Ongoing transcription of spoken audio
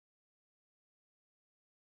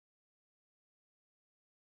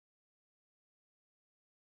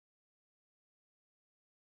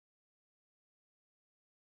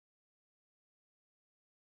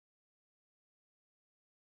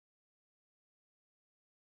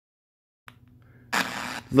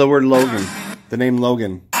The word Logan. The name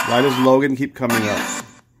Logan. Why does Logan keep coming up?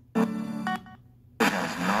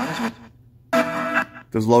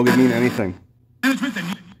 Does Logan mean anything?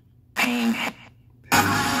 Pain.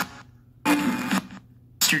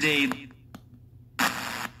 Yesterday.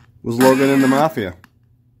 Was Logan in the mafia?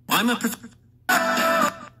 I'm a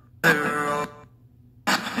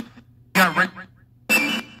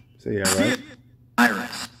Say yeah, right?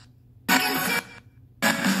 Iris.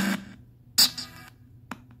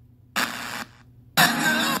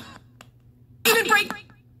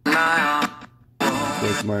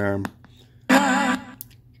 Break my arm.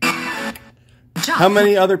 How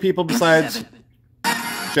many other people besides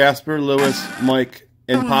Jasper, Lewis, Mike,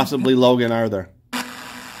 and possibly Logan are there?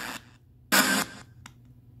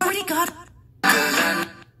 Already got.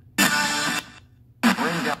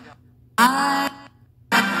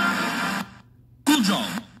 Cool job.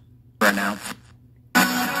 Right now.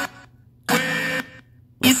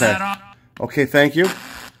 Okay. Okay, thank you.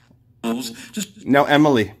 Now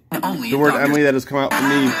Emily. The word Emily that has come out for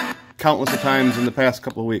me countless of times in the past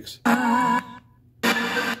couple of weeks.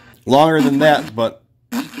 Longer than that, but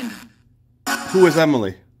who is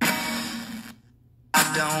Emily?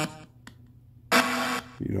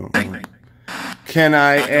 You don't know. Can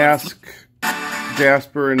I ask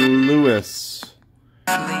Jasper and Lewis?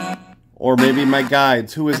 Or maybe my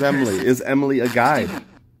guides. Who is Emily? Is Emily a guide?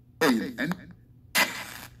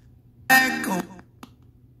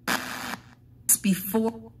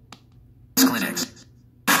 Before clinics.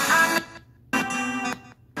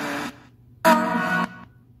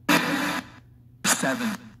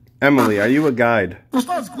 Emily, are you a guide?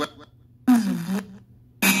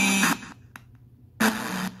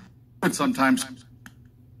 Sometimes.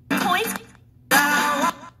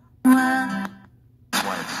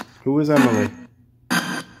 Who is Emily?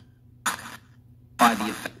 By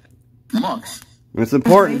the Monks. And it's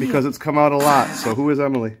important because it's come out a lot. So who is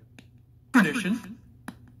Emily? Tradition.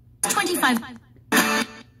 25.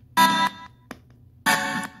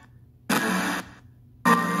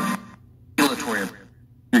 Military.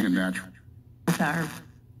 You can match.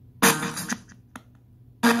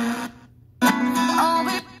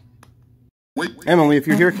 Emily, if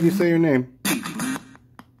you're here, can you say your name?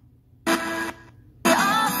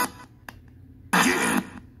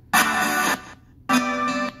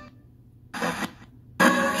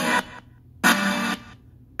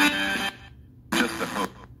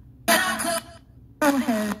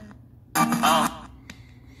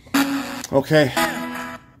 Okay,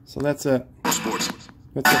 so that's it. That's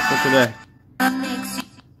it for today.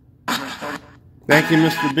 Thank you,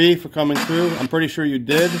 Mr. B, for coming through. I'm pretty sure you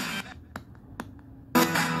did.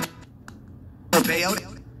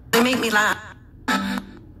 They make me laugh.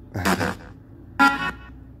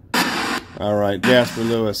 All right, Jasper,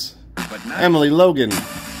 Lewis, Emily, Logan.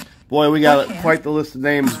 Boy, we got quite the list of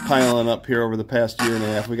names piling up here over the past year and a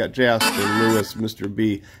half. We got Jasper, Lewis, Mr.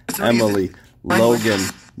 B, Emily, Logan,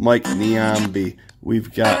 Mike Niambi.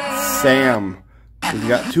 We've got Sam. We've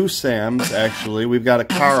got two Sams, actually. We've got a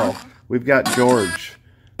Carl. We've got George.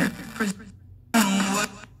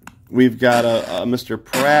 We've got a Mr.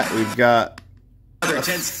 Pratt. We've got a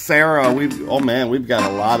Sarah. Oh man, we've got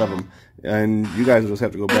a lot of them. And you guys just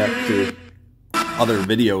have to go back to other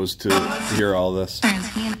videos to hear all this.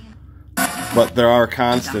 But there are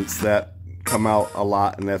constants that come out a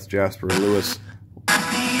lot, and that's Jasper and Lewis.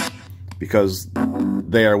 Because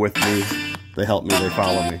they are with me, they help me, they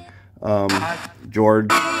follow me. George,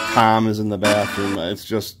 Tom is in the bathroom. It's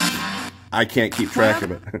just, I can't keep track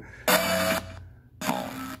of it.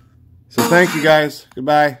 So thank you guys.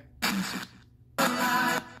 Goodbye.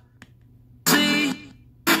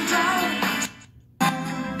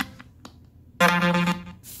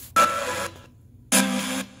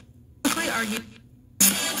 Argue.